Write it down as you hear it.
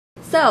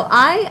So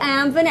I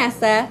am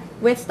Vanessa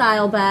with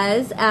Style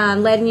Buzz,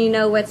 letting you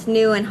know what's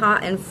new and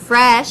hot and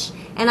fresh.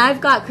 And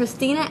I've got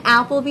Kristina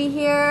Appleby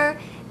here.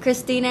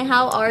 Kristina,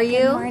 how are you?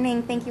 Good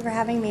morning. Thank you for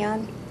having me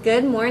on.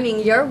 Good morning.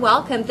 You're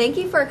welcome. Thank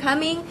you for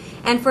coming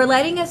and for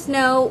letting us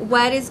know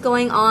what is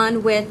going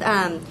on with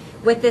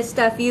this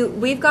stuff.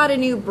 We've got a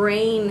new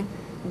brain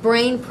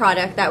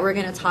product that we're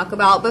going to talk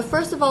about. But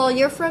first of all,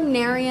 you're from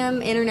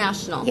Nerium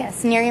International.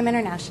 Yes, Nerium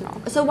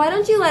International. So why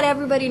don't you let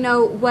everybody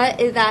know what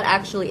that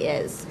actually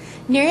is?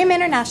 Nerium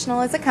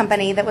International is a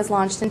company that was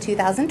launched in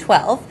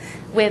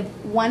 2012 with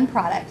one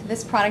product,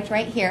 this product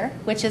right here,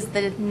 which is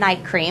the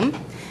night cream.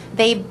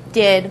 They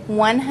did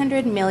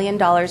 $100 million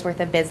worth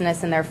of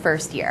business in their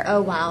first year.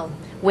 Oh, wow.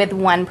 With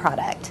one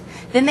product.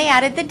 Then they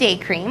added the day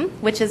cream,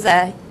 which is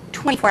a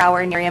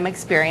 24-hour Nerium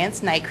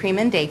experience, night cream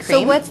and day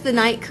cream. So what's the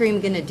night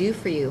cream going to do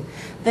for you?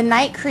 The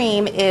night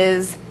cream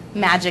is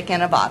magic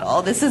in a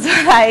bottle. This is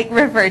what I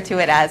refer to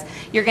it as.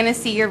 You're going to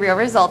see your real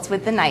results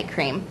with the night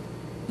cream.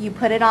 You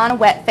put it on a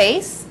wet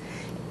face,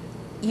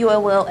 you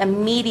will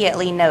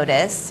immediately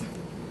notice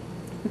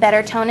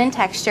better tone and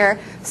texture,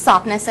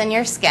 softness in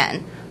your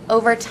skin.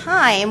 Over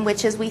time,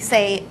 which is we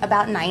say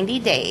about 90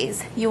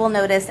 days, you will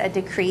notice a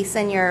decrease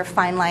in your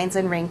fine lines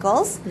and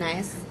wrinkles.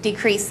 Nice.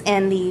 Decrease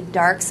in the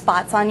dark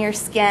spots on your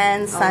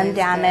skin, sun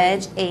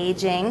damage,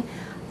 aging.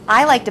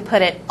 I like to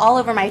put it all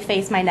over my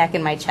face, my neck,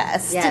 and my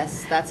chest.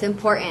 Yes, that's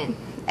important.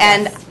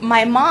 And yes.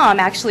 My mom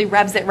actually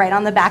rubs it right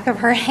on the back of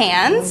her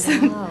hands.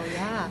 Oh, wow,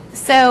 yeah.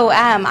 So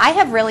I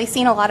have really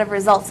seen a lot of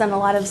results and a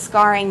lot of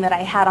scarring that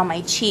I had on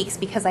my cheeks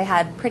because I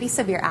had pretty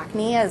severe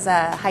acne as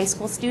a high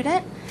school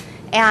student.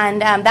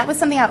 And that was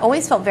something I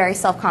always felt very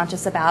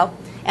self-conscious about,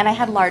 and I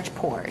had large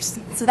pores.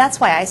 So that's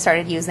why I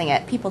started using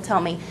it. People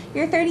tell me,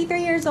 you're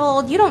 33 years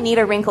old, you don't need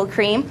a wrinkle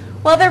cream.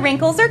 Well, the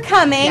wrinkles are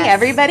coming, yes.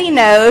 Everybody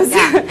knows.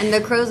 Yeah, and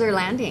the crows are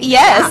landing.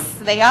 Yes,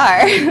 yeah. They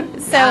are.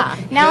 So yeah,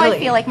 now really. I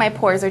feel like my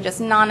pores are just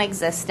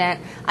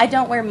non-existent. I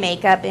don't wear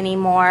makeup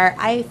anymore.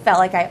 I felt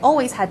like I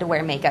always had to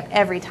wear makeup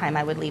every time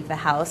I would leave the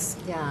house.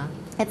 Yeah.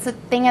 It's a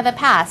thing of the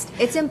past.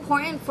 It's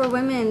important for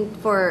women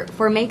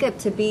for makeup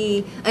to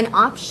be an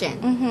option,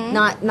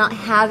 not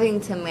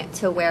having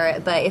to wear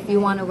it. But if you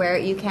want to wear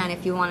it, you can.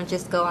 If you want to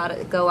just go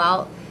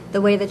out the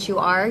way that you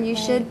are, you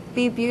should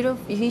be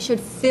beautiful. You should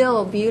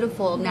feel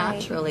beautiful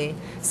naturally.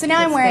 So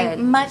now I'm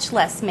wearing much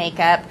less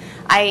makeup.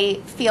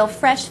 I feel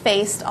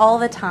fresh-faced all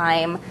the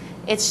time.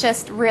 It's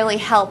just really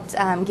helped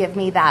give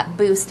me that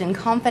boost in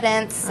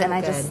confidence, and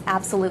I just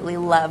absolutely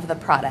love the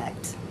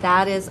product.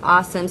 That is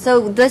awesome.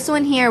 So this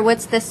one here,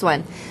 what's this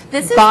one?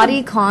 This is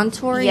body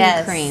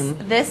contouring cream.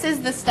 This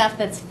is the stuff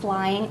that's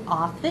flying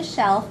off the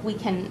shelf.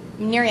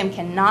 Nerium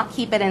cannot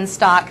keep it in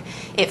stock.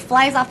 It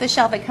flies off the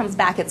shelf, it comes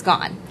back, it's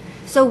gone.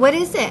 So what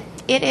is it?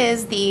 It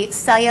is the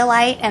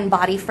cellulite and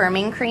body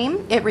firming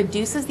cream. It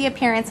reduces the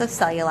appearance of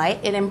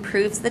cellulite. It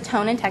improves the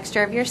tone and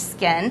texture of your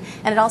skin,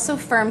 and it also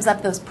firms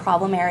up those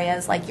problem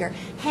areas like your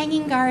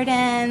hanging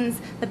gardens,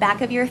 the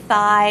back of your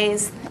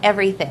thighs,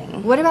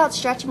 everything. What about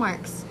stretch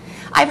marks?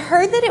 I've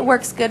heard that it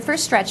works good for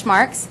stretch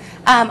marks.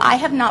 I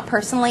have not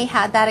personally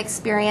had that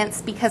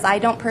experience because I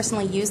don't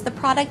personally use the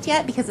product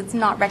yet because it's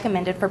not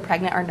recommended for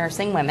pregnant or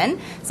nursing women.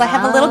 So I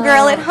have a little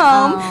girl at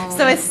home,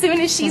 so as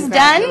soon as she's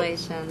done,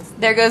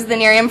 there goes the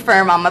Nerium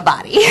Firm on my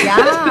body.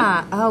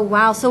 Yeah. Oh,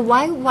 wow. So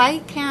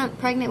why can't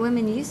pregnant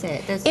women use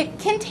it? It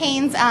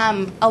contains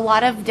a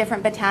lot of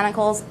different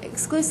botanicals,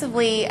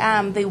 exclusively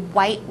the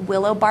white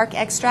willow bark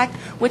extract,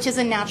 which is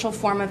a natural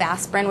form of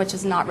aspirin, which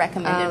is not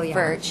recommended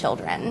for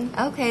children.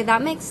 Okay,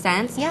 that makes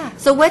sense. Yeah.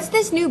 So what's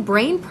this new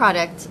brain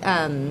product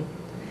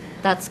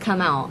that's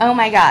come out? Oh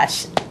my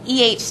gosh,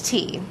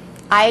 EHT.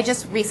 I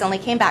just recently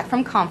came back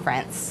from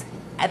conference.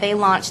 They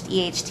launched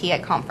EHT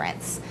at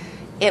conference.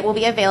 It will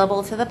be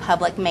available to the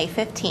public May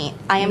 15th.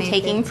 I am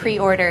taking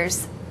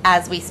pre-orders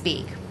as we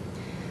speak.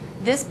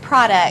 This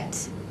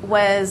product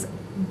was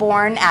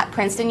born at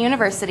Princeton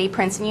University.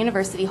 Princeton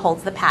University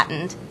holds the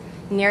patent.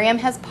 Nerium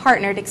has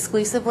partnered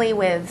exclusively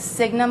with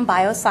Signum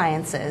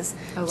Biosciences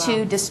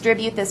to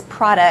distribute this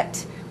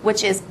product,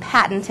 which is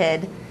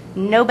patented.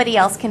 Nobody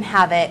else can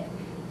have it.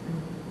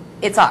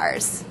 It's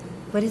ours.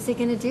 What is it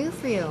going to do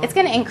for you? It's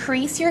going to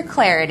increase your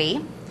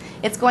clarity.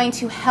 It's going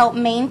to help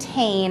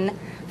maintain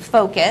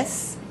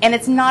focus, and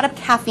it's not a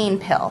caffeine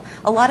pill.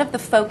 A lot of the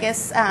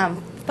focus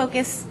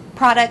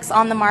products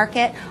on the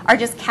market are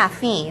just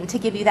caffeine to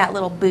give you that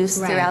little boost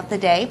throughout the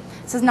day.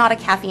 This is not a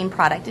caffeine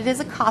product. It is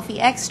a coffee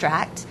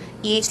extract.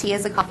 EHT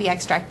is a coffee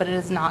extract, but it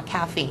is not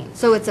caffeine.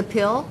 So it's a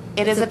pill?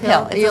 It is a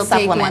pill. It's You'll a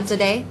supplement. take once a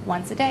day?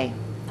 Once a day.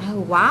 Oh,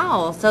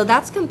 wow. So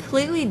that's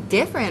completely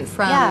different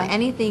from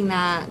anything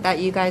that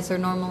you guys are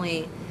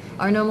normally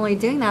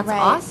doing. That's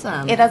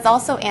awesome. It is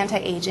also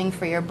anti-aging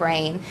for your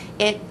brain.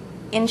 It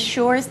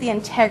ensures the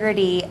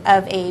integrity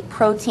of a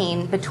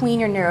protein between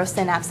your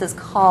neurosynapses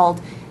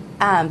called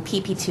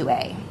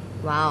PP2A.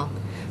 Wow.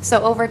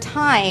 So over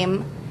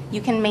time,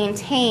 you can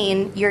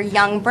maintain your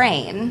young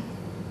brain.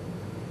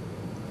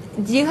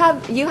 Do you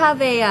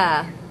have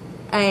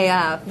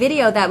a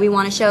video that we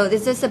want to show?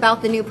 Is this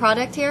about the new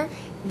product here?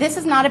 This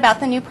is not about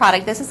the new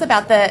product. This is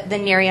about the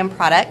Nerium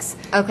products.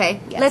 Okay,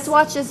 Yes. let's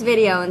watch this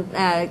video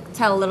and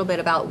tell a little bit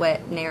about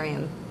what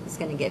Nerium is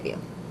going to give you.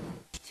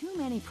 Too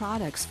many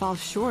products fall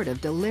short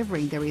of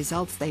delivering the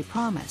results they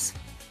promise.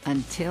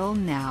 Until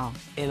now.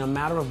 In a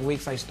matter of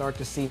weeks, I start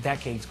to see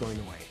decades going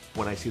away.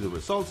 When I see the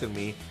results in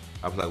me,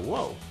 I was like,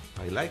 whoa,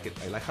 I like it.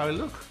 I like how I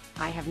look.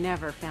 I have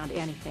never found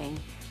anything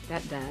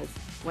that does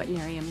what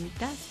Nerium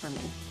does for me.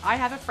 I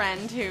have a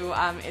friend who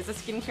is a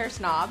skincare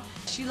snob.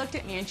 She looked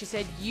at me and she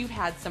said, "You've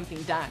had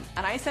something done."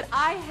 And I said,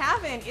 "I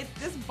haven't. It's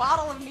this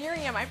bottle of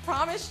Nerium, I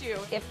promise you."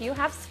 If you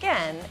have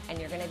skin and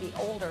you're going to be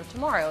older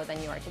tomorrow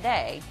than you are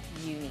today,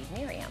 you need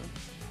Nerium.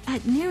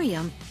 At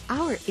Nerium,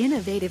 our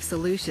innovative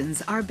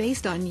solutions are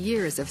based on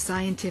years of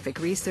scientific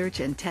research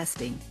and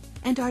testing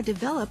and are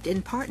developed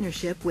in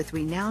partnership with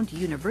renowned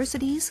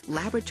universities,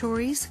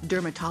 laboratories,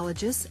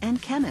 dermatologists,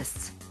 and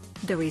chemists.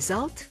 The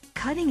result?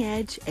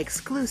 Cutting-edge,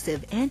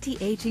 exclusive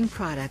anti-aging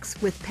products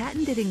with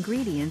patented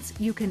ingredients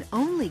you can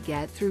only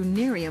get through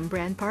Nerium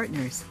brand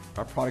partners.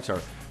 Our products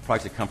are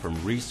products that come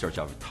from research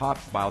of top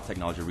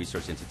biotechnology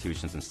research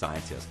institutions and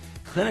scientists,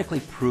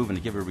 clinically proven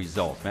to give a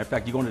result. Matter of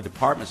fact, you go into a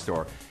department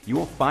store, you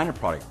won't find a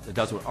product that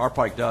does what our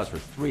product does for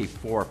 $300,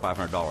 $400,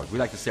 $500. We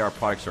like to say our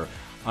products are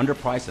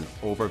underpriced and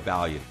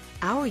overvalued.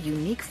 Our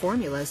unique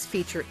formulas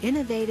feature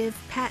innovative,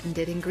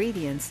 patented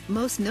ingredients,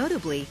 most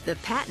notably the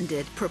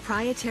patented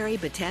proprietary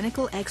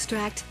botanical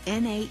extract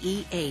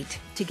NAE8.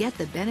 To get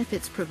the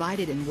benefits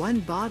provided in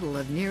one bottle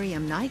of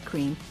Nerium Night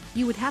Cream,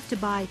 you would have to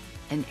buy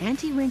an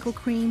anti-wrinkle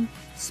cream,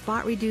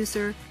 spot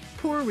reducer,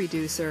 pore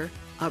reducer,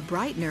 a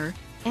brightener,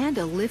 and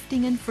a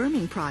lifting and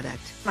firming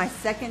product. My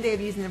second day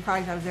of using the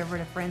product, I was over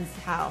at a friend's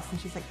house,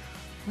 and she's like,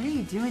 "What are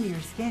you doing to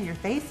your skin? Your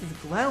face is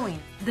glowing."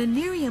 The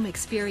Nerium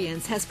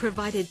experience has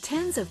provided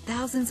tens of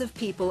thousands of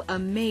people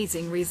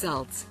amazing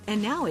results,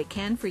 and now it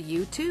can for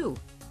you too.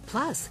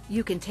 Plus,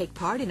 you can take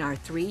part in our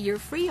 3-year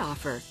free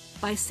offer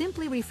by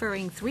simply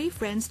referring 3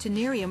 friends to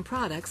Nerium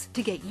products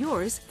to get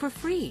yours for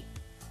free.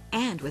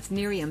 And with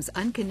Nerium's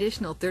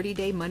unconditional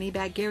 30-day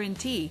money-back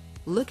guarantee,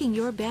 looking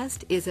your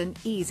best is an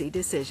easy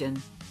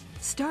decision.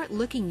 Start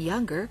looking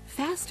younger,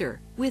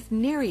 faster with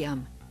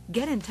Nerium.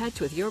 Get in touch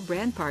with your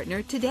brand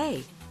partner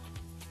today.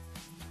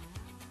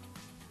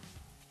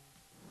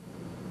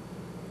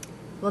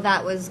 Well,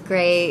 that was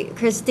great.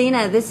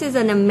 Kristina, this is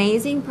an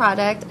amazing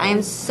product. I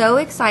am so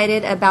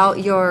excited about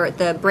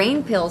the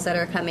brain pills that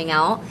are coming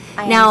out.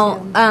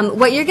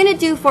 What you're going to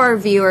do for our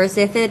viewers,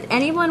 if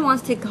anyone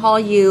wants to call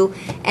you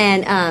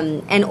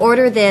and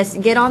order this,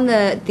 get on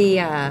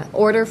the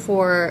order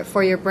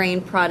for your brain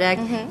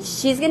product.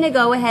 She's going to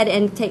go ahead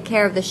and take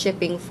care of the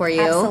shipping for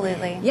you.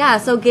 Absolutely. Yeah,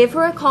 so give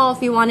her a call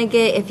if you want to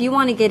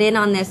get in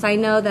on this. I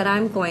know that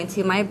I'm going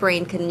to. My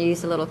brain can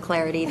use a little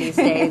clarity these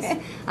days.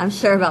 I'm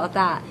sure about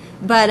that.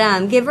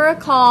 But give her a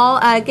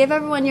call. Give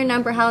everyone your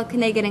number. How can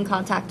they get in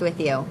contact with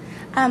you?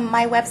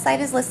 My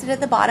website is listed at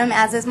the bottom,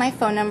 as is my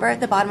phone number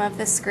at the bottom of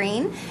the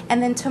screen.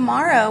 And then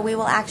tomorrow we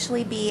will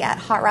actually be at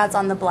Hot Rods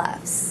on the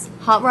Bluffs.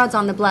 Hot Rods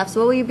on the Bluffs.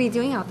 What will you be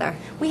doing out there?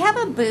 We have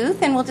a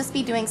booth, and we'll just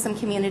be doing some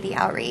community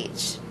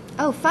outreach.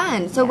 Oh,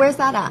 fun. So where's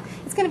that at?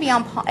 It's going to be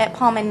at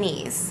Palm and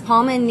Knees.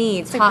 Palm and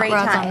Knees. It's a Hot great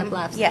Rods time. on the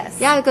Bluffs. Yes.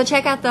 Yeah, go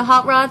check out the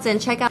Hot Rods and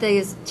check out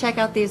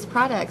these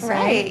products.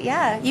 Right,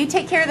 yeah. You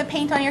take care of the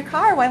paint on your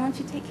car. Why won't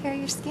you take care of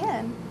your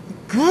skin?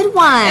 Good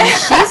one.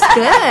 She's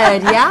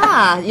good.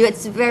 Yeah.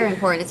 It's very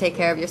important to take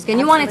care of your skin.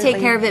 You want to take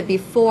care of it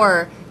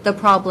before the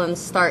problems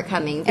start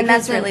coming. And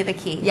that's really the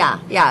key.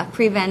 Yeah.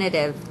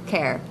 Preventative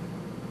care.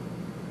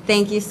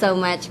 Thank you so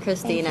much,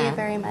 Kristina. Thank you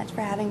very much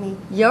for having me.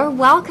 You're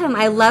welcome.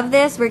 I love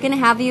this. We're going to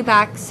have you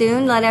back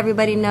soon. Let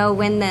everybody know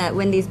when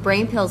these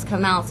brain pills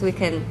come out so we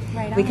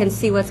can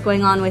see what's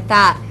going on with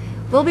that.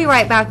 We'll be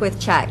right back with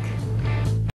Chuck.